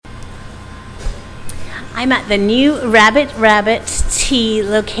I'm at the new Rabbit Tea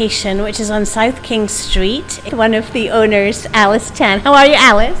location, which is on South King Street. One of the owners, Alice Chan. How are you,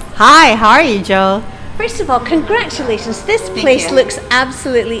 Alice? Hi, how are you, Joe? First of all, congratulations. This place looks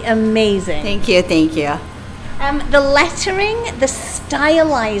absolutely amazing. Thank you. The lettering, the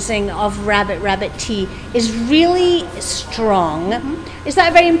stylizing of Rabbit Tea is really strong. Mm-hmm. Is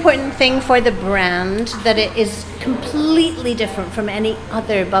that a very important thing for the brand, that it is completely different from any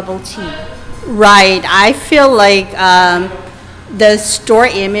other bubble tea? Right. I feel like the store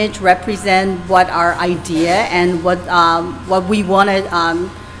image represents what our idea and what we want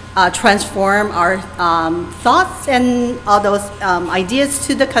to transform our thoughts and all those ideas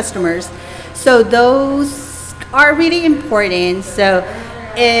to the customers. So those are really important. So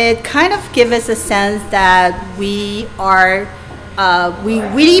it kind of gives us a sense that we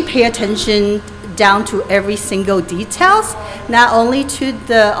really pay attention down to every single details, not only to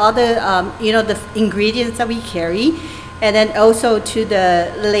the other the ingredients that we carry, and then also to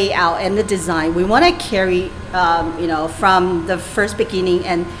the layout and the design. We want to carry from the first beginning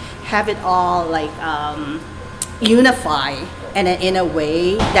and have it all like unify, and in a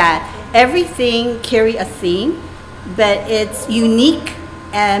way that everything carry a theme, but it's unique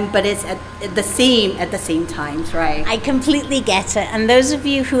but it's at the same times, right? I completely get it. And those of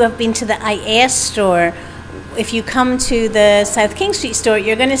you who have been to the IAEA store, if you come to the South King Street store,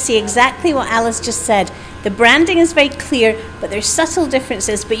 you're going to see exactly what Alice just said. The branding is very clear, but there's subtle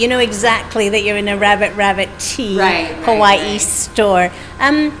differences, but you know exactly that you're in a Rabbit Tea Hawaii store.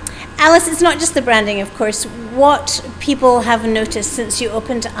 Alice, it's not just the branding, of course. What people have noticed since you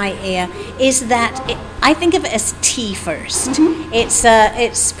opened IAEA is that I think of it as tea first. Mm-hmm.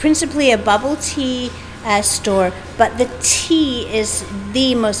 It's principally a bubble tea store, but the tea is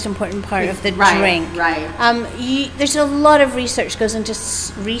the most important part of the drink. Right. There's a lot of research goes into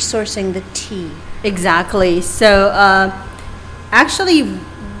resourcing the tea. Exactly. So actually,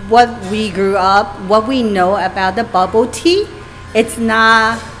 what we know about the bubble tea, it's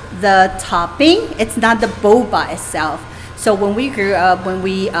not the topping, it's not the boba itself. So when we grew up, when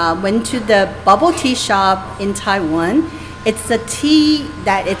we went to the bubble tea shop in Taiwan, it's the tea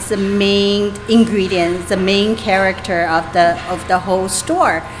that it's the main ingredient, the main character of the whole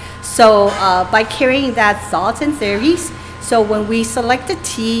store. So by carrying that thoughts and theories, so when we select the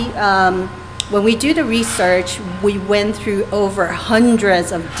tea, when we do the research, we went through over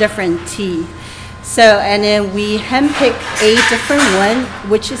hundreds of different tea. So, and then we handpick a different one,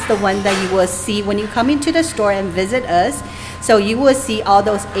 which is the one that you will see when you come into the store and visit us. So you will see all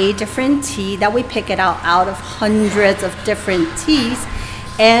those 8 different tea that we pick it out of hundreds of different teas.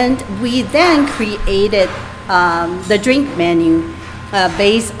 And we then created the drink menu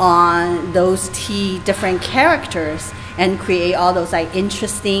based on those tea different characters, and create all those like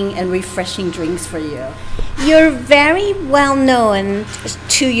interesting and refreshing drinks for you. You're very well known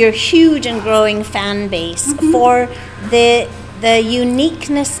to your huge and growing fan base for the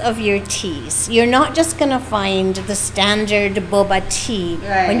uniqueness of your teas. You're not just going to find the standard boba tea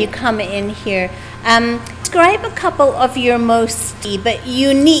when you come in here. Describe a couple of your most but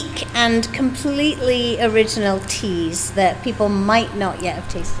unique and completely original teas that people might not yet have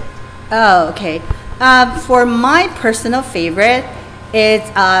tasted. Oh, okay. For my personal favorite,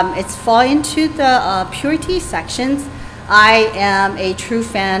 it's fall into the purity sections. I am a true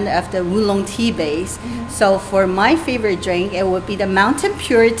fan of the oolong tea base. Mm-hmm. So for my favorite drink, it would be the Mountain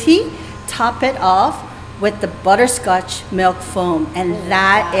Purity. Top it off with the butterscotch milk foam, and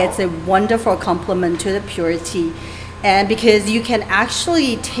is a wonderful complement to the purity. And because you can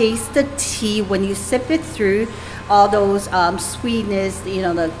actually taste the tea when you sip it through, all those sweetness,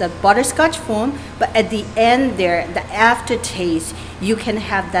 the butterscotch foam, but at the end there, the aftertaste, you can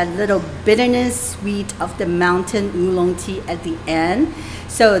have that little bitterness sweet of the mountain oolong tea at the end.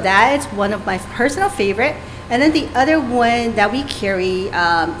 So that is one of my personal favorite. And then the other one that we carry,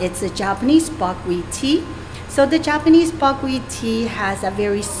 it's a Japanese buckwheat tea. So the Japanese buckwheat tea has a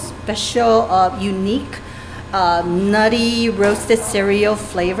very special, unique, nutty roasted cereal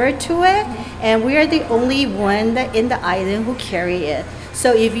flavor to it, and we are the only one in the island who carry it.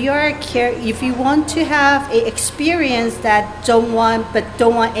 So if you want to have an experience that don't want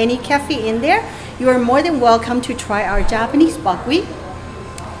any caffeine in there, you are more than welcome to try our Japanese buckwheat.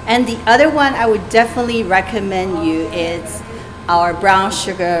 And the other one I would definitely recommend you is our brown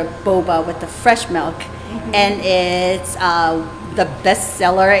sugar boba with the fresh milk, and it's the best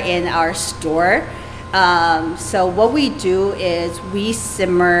seller in our store. So what we do is we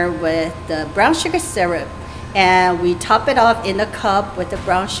simmer with the brown sugar syrup, and we top it off in a cup with the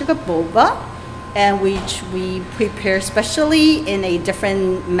brown sugar boba, and which we prepare specially in a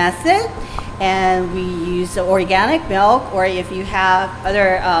different method. and we use the organic milk, or if you have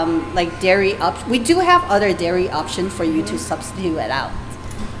other like dairy we do have other dairy options for you to substitute it out.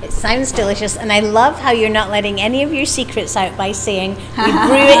 It sounds delicious, and I love how you're not letting any of your secrets out by saying we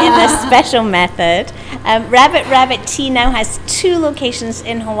brew it in a special method. Rabbit Rabbit Tea now has 2 locations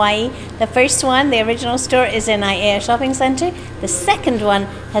in Hawaii. The first one, the original store, is in Aiea Shopping Center. The second one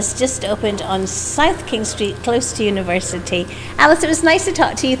has just opened on South King Street, close to University. Alice, it was nice to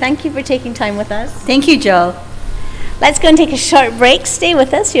talk to you. Thank you for taking time with us. Thank you, Joe. Let's go and take a short break. Stay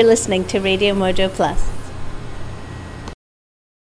with us. You're listening to Radio Mojo Plus.